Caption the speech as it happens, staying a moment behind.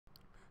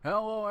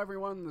Hello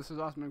everyone, this is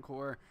Osman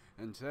Core,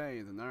 and today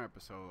is another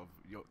episode of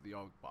the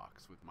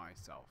Yogbox with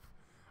myself.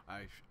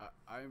 I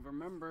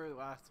remember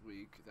last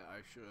week that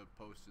I should have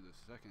posted the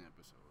second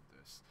episode of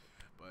this,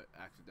 but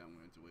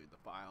accidentally deleted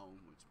the file,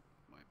 which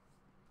my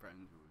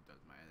friend who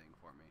does my editing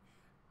for me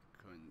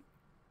couldn't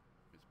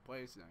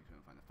misplace, and I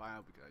couldn't find the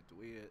file because I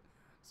deleted it.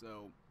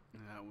 So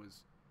that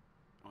was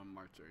on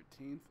March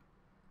 13th.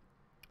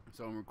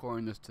 So I'm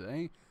recording this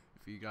today.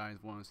 If you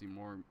guys want to see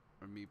more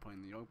of me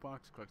playing the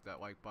Yogbox, click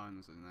that like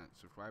button and that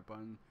subscribe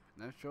button,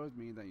 and that shows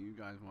me that you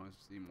guys want to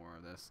see more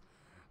of this.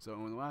 So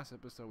in the last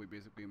episode we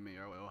basically made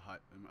our little hut,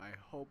 and I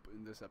hope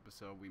in this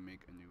episode we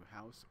make a new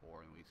house,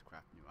 or at least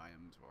craft new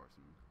items or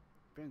some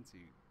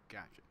fancy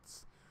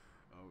gadgets.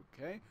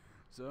 Okay,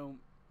 so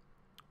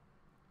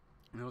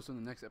and also in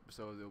the next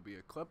episode there will be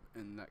a clip,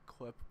 and that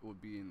clip will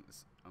be in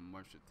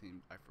March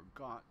 15th. I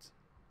forgot.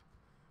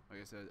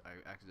 Like I said, I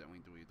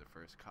accidentally deleted the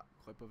first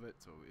clip of it,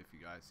 so if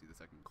you guys see the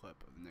second clip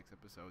of the next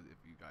episode, if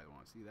you guys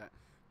want to see that,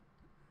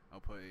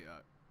 I'll put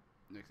a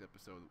next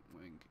episode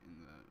link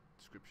in the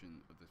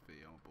description of this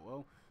video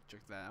below.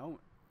 Check that out,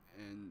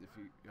 and if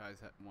you guys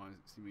want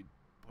to see me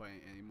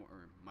play any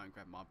more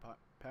Minecraft mod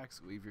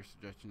packs, leave your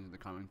suggestions in the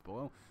comments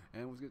below,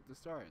 and let's get this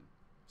started.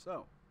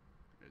 So,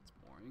 it's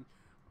morning.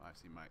 I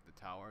see the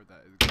tower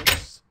that is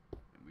this,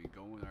 and we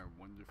go in our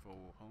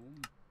wonderful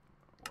home,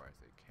 or I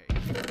say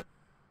cave.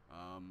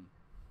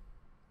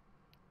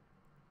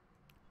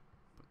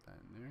 Put that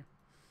in there.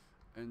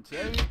 And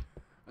today,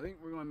 I think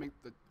we're gonna make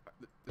the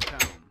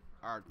town,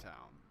 our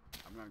town.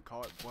 I'm gonna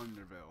call it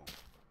Blounderville.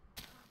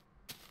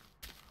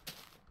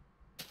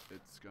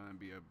 It's gonna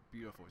be a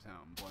beautiful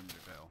town,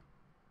 Blounderville.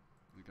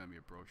 There's gonna be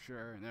a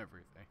brochure and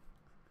everything.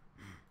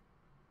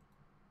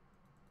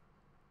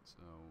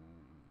 So,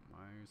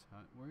 Myers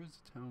hut. Where's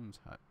the town's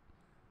hut?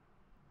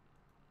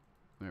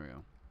 There we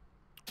go.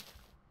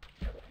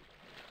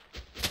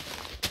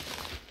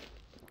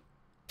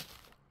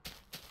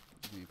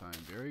 We find a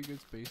very good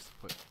space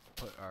to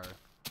put our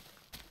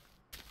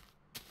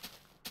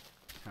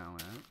town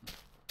at.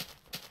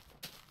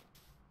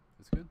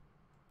 That's good.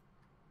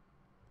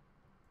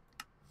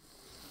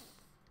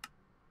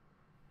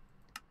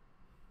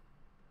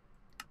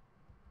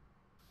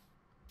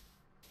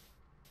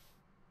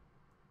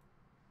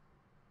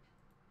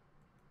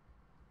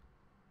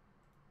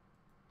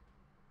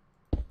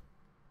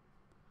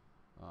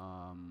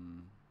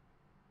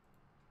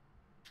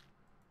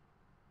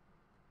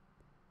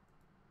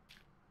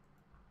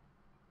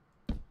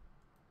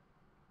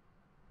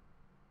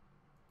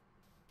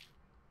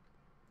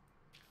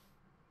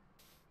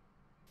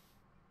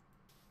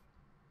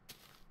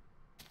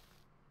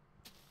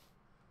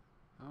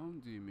 How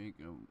do you make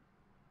a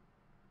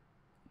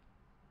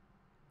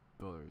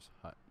builder's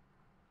hut?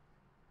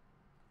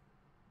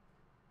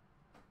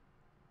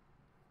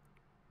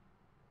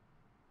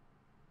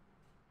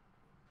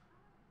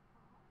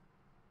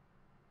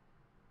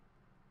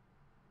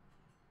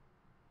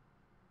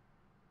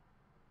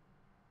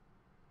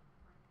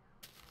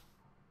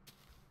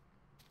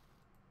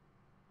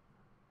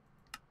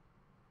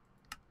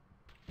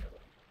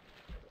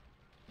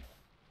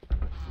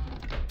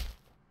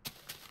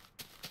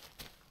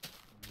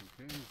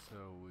 Okay, so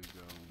we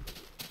go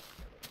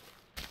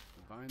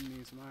find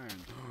me some iron.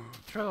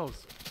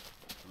 Trails!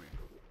 Come here.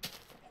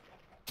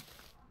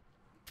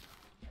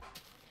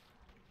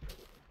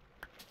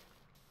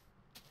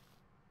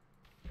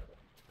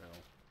 Trail.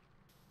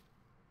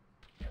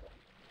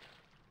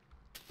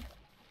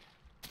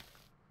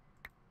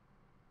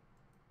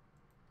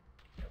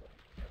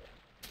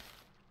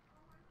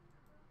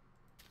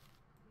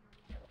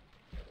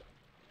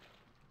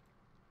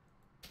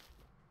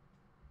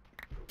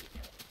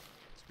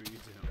 Screw you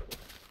too.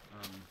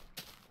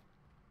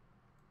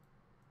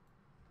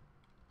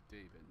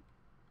 David.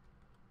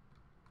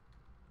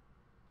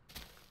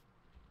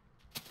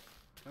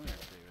 Come here,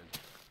 David.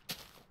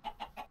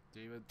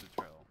 David the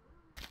turtle.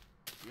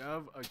 We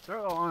have a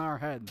turtle on our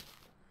head.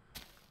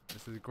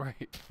 This is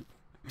great.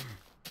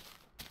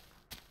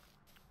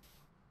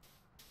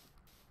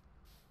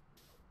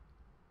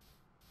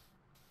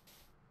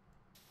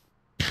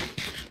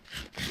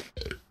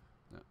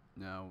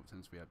 Now,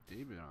 since we have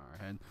David on our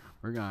head,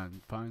 we're gonna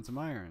find some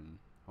iron,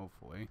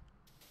 hopefully.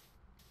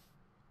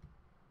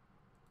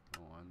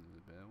 Hold on, there's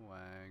a bit of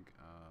lag.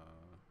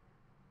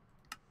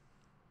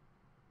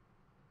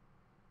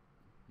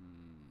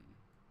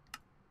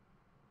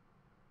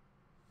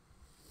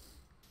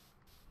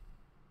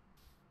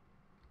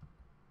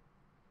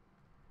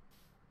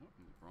 What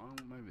is wrong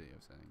with my video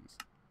settings?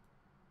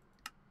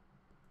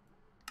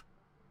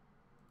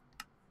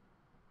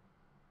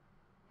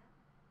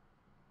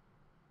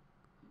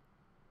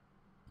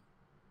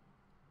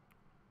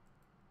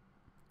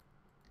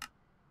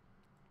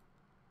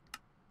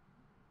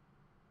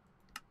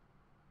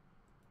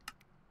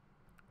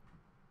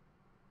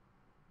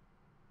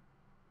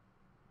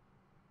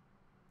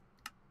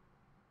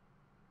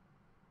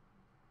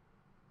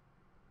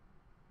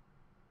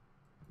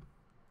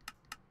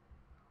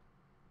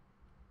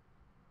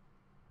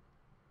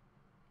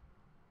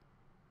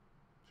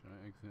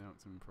 Mixing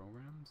out some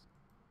programs.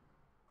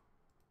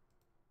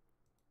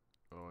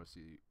 Oh, I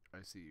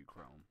see you,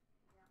 Chrome.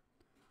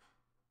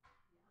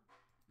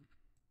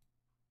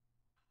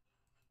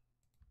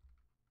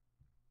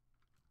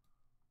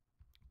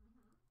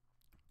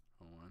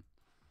 Hold on.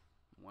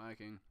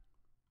 Lacking.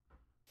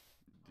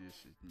 This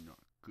is not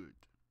good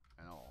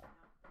at all.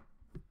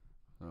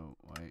 So,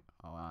 wait,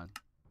 hold on.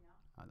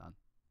 Hold on.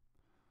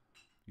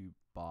 You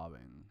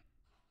bobbing.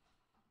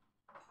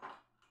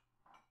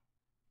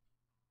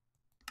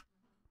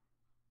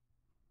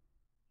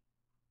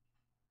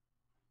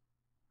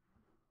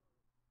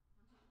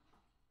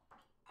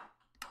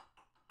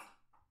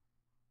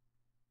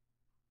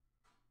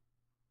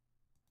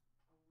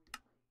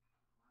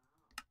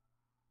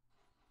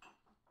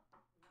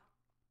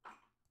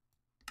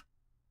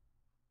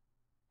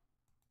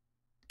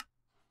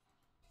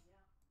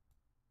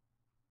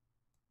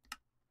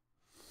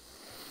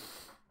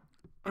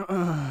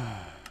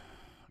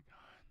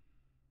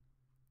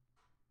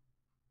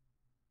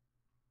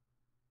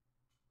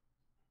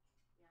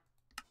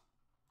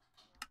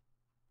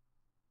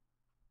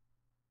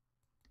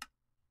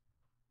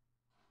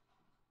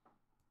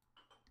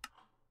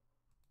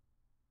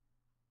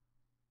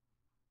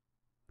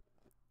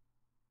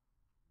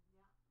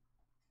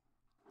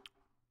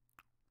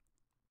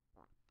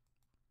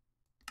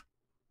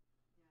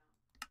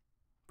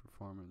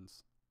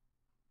 Performance.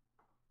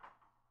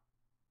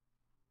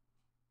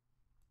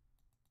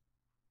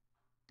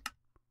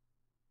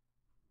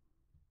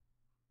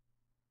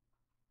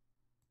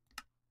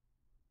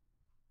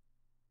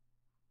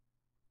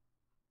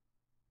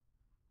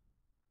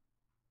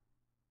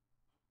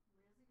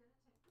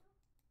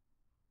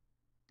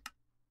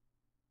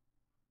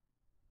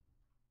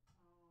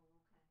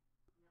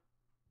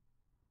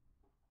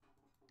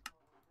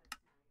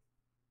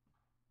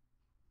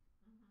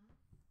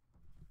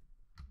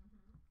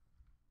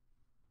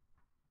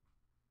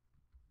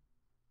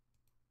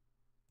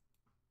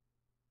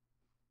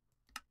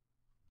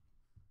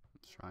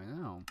 Let's try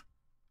now.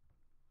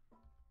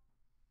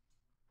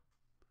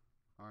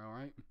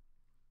 Alright.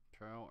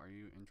 Cheryl, are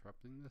you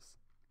interrupting this?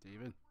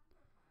 David?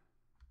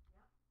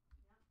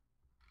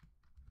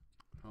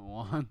 Go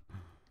on.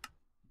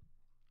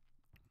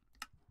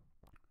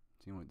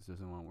 Seems like this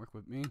doesn't want to work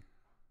with me.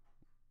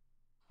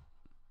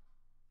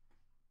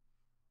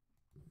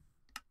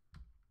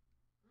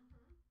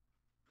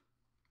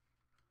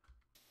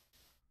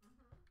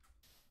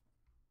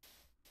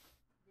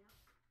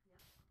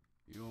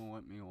 You won't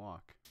let me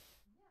walk.